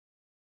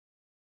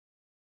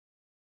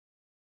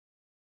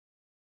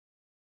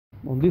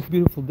On this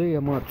beautiful day,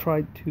 I'm gonna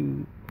try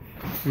to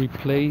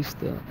replace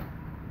the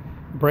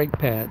brake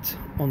pads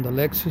on the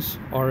Lexus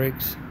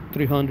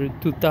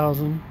RX300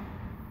 2000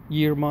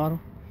 year model.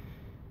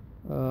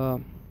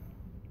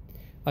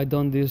 I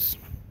done this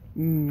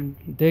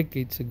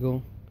decades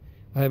ago.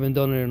 I haven't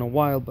done it in a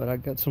while, but I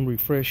got some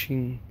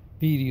refreshing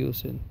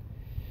videos, and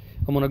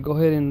I'm gonna go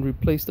ahead and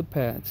replace the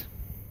pads.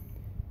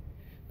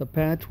 The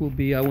pads will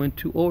be, I went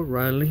to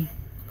O'Reilly,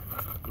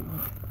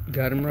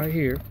 got them right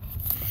here,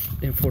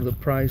 and for the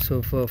price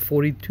of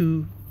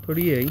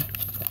 $42.38.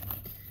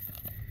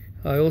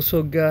 I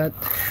also got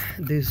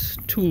this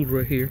tool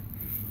right here,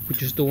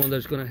 which is the one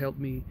that's going to help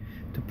me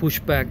to push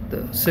back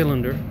the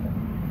cylinder.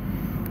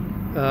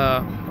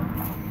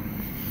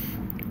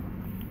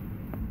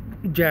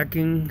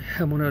 Jacking,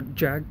 I'm going to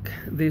jack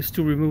this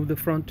to remove the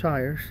front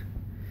tires.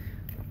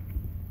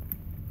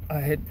 I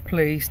had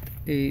placed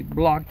a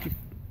block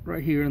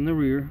right here in the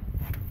rear,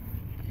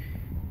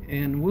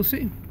 and we'll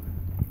see.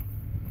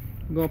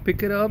 I'm going to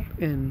pick it up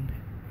and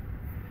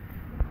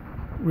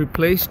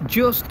replace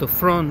just the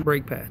front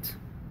brake pads.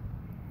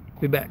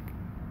 Be back.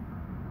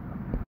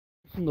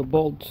 The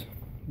bolts,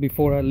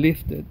 before I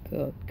lift it,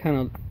 kind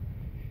of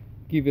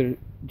give it a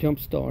jump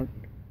start,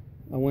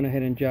 I went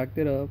ahead and jacked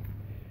it up.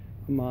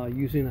 I'm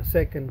using a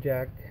second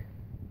jack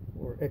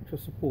for extra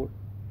support,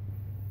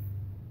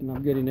 and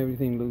I'm getting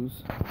everything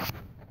loose.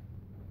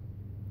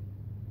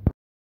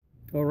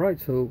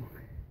 Alright, so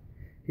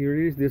here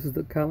it is. This is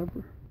the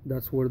caliper.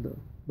 That's where the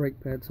brake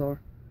pads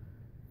are.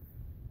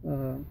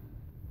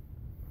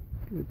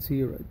 Let's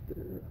see right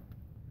there.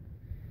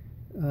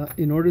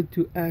 In order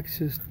to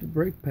access the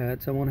brake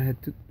pads, I want to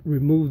have to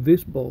remove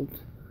this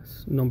bolt,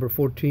 number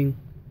 14,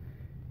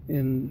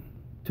 and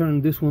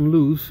turn this one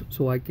loose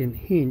so I can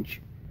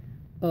hinge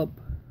up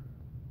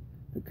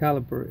the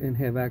caliper and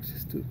have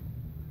access to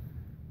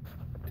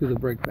the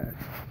brake pads.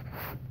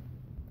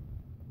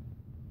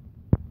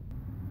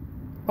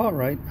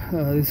 Alright,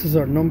 this is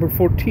our number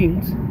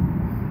 14s.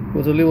 It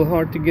was a little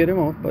hard to get them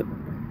off, but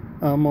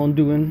I'm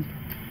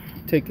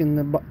taking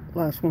the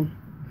last one,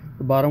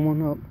 the bottom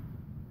one up.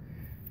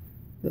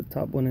 The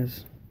top one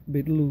is a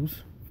bit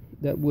loose.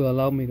 That will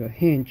allow me to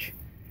hinge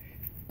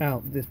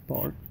out this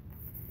part,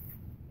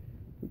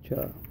 which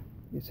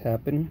is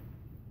happening.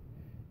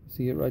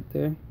 See it right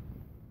there?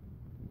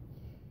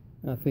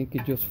 I think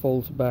it just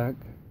folds back.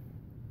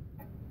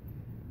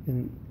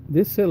 And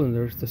this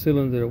cylinder is the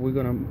cylinder we're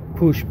gonna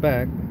push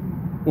back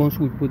once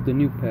we put the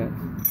new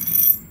pads.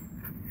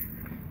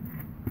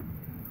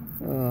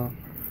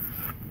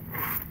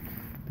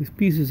 These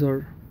pieces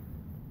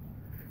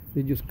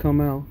they just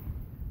come out,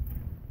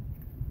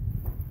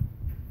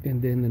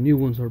 and then the new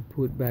ones are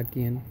put back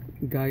in,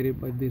 guided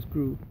by this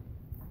groove,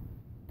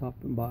 top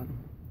and bottom.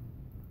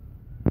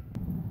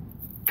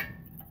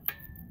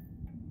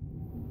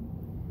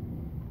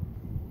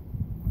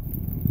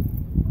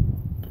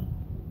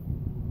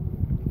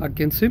 I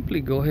can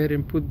simply go ahead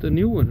and put the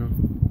new one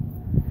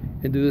on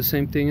and do the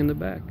same thing in the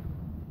back.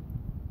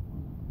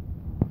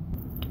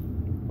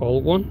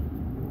 Old one,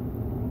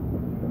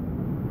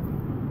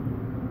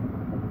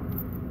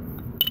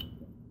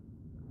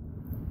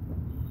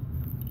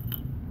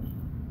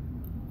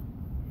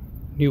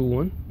 new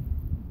one,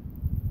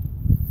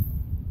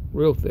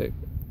 real thick.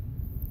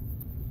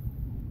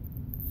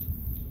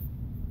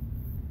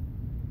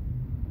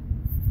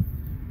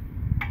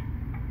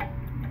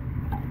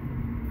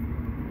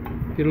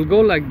 It'll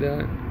go like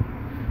that.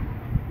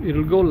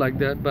 It'll go like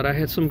that, but I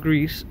had some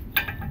grease.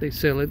 They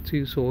sell it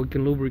too, so I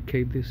can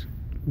lubricate these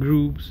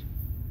grooves.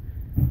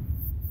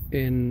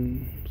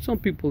 And some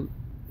people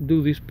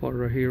do this part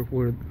right here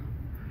where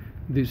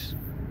this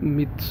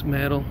meets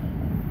metal.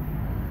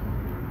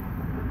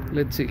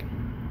 Let's see.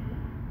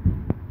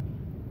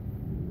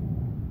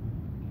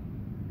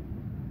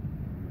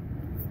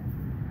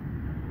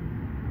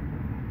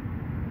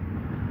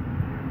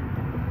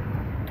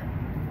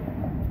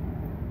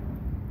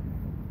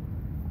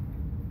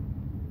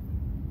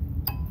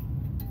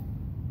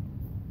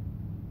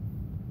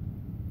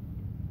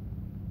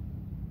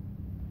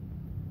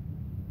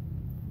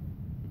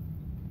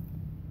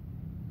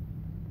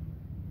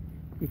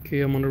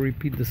 Okay, I'm going to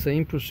repeat the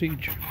same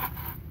procedure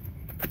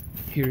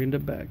here in the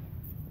back.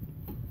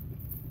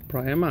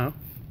 Pry them out.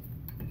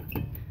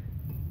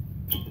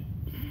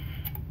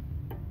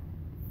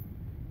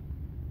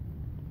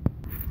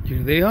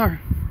 Here they are.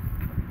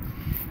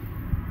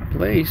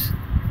 Place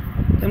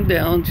them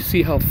down to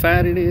see how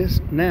fat it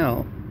is.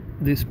 Now,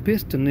 this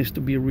piston needs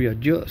to be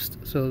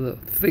readjusted, so the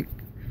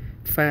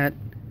fat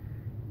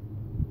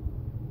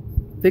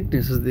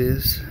thickness of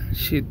this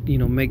should,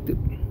 make it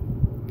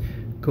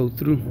go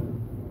through.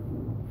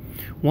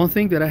 One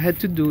thing that I had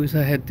to do is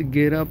I had to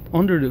get up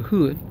under the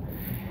hood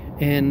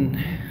and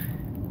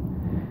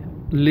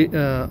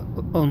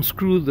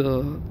unscrew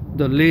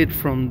the lid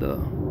from the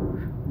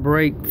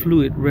brake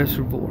fluid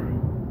reservoir.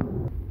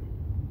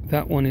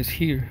 That one is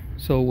here,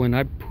 so when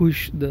I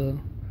push the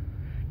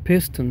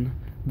piston,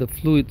 the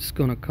fluid's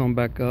gonna come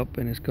back up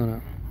and it's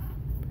gonna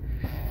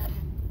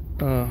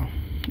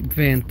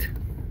vent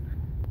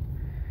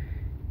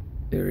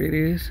There it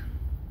is.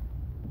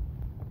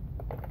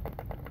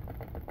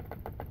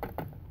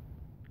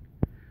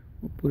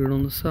 We'll put it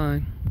on the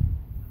side.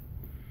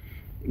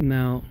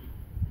 Now,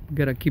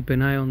 gotta keep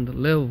an eye on the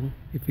level.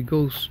 If it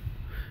goes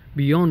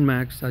beyond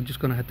max, I'm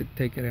just gonna have to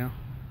take it out.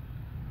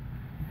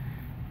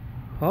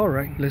 All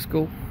right, let's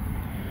go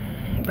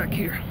back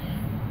here.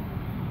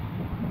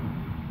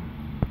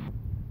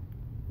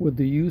 With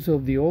the use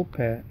of the oil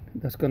pad,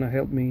 that's gonna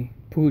help me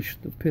push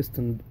the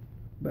piston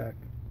back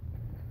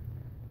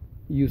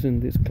using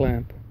this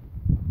clamp.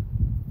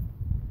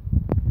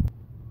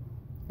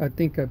 I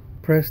think I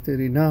pressed it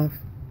enough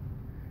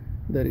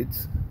that I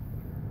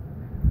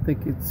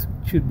think it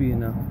should be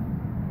enough.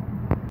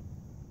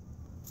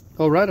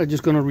 All right, I'm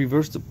just gonna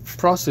reverse the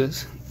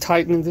process,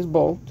 tightening this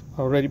bolt.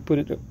 I already put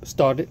it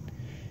started.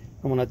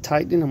 I'm gonna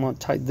tighten. I'm gonna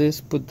tighten this,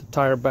 put the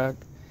tire back,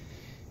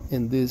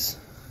 and this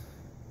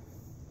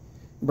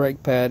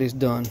brake pad is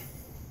done.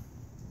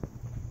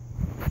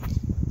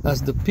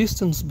 As the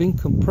piston's being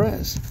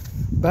compressed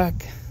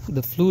back,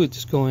 the fluid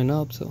is going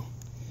up, so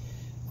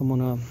I'm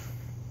gonna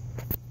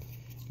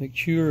make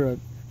sure I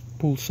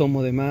pull some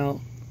of them out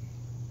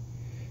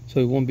so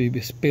it won't be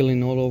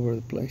spilling all over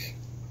the place.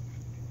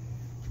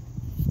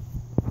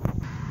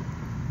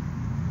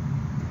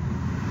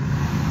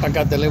 I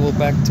got the level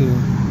back to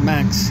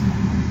max.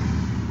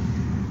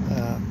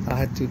 I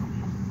had to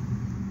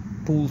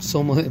pull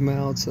some of them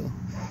out, so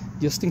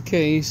just in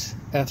case,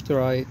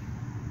 after I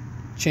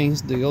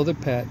change the other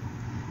pad,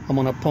 I'm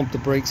gonna pump the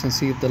brakes and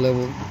see if the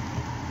level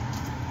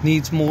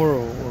needs more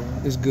or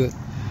is good.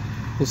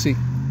 We'll see.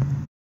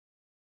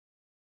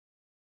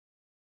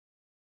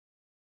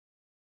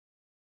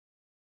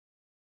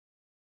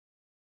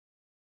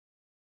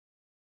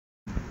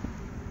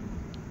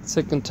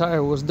 Second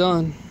tire was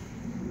done.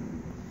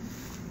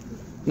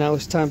 Now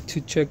it's time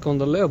to check on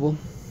the level,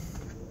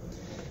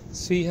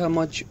 see how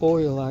much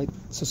oil I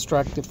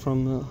subtracted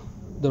from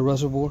the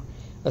reservoir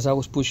as I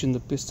was pushing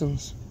the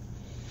pistons.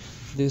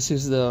 This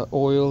is the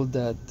oil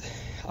that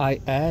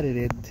I added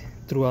it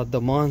throughout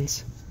the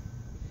months,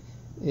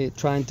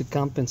 trying to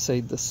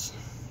compensate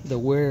the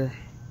wear,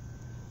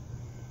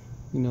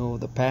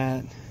 the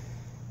pad.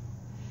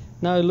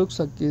 Now it looks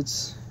like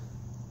it's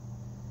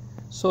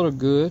sort of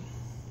good.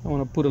 I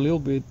want to put a little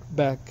bit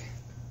back,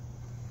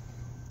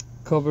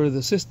 cover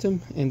the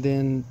system, and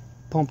then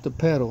pump the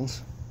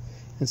pedals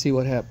and see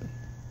what happens.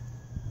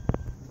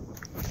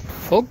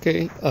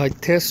 Okay, I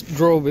test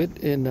drove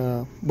it,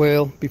 and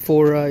well,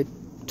 before I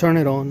turn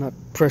it on, I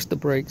pressed the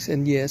brakes,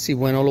 and yes, it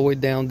went all the way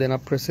down. Then I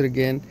pressed it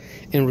again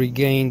and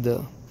regained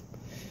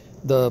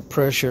the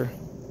pressure.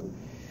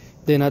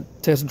 Then I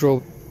tested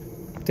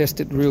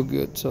real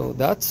good. So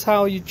that's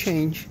how you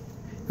change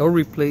or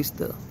replace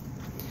the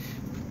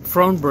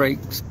front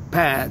brakes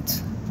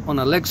pads on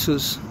a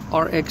Lexus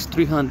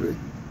RX300.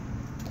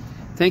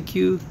 Thank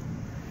you.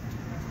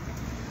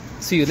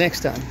 See you next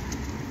time.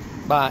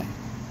 Bye.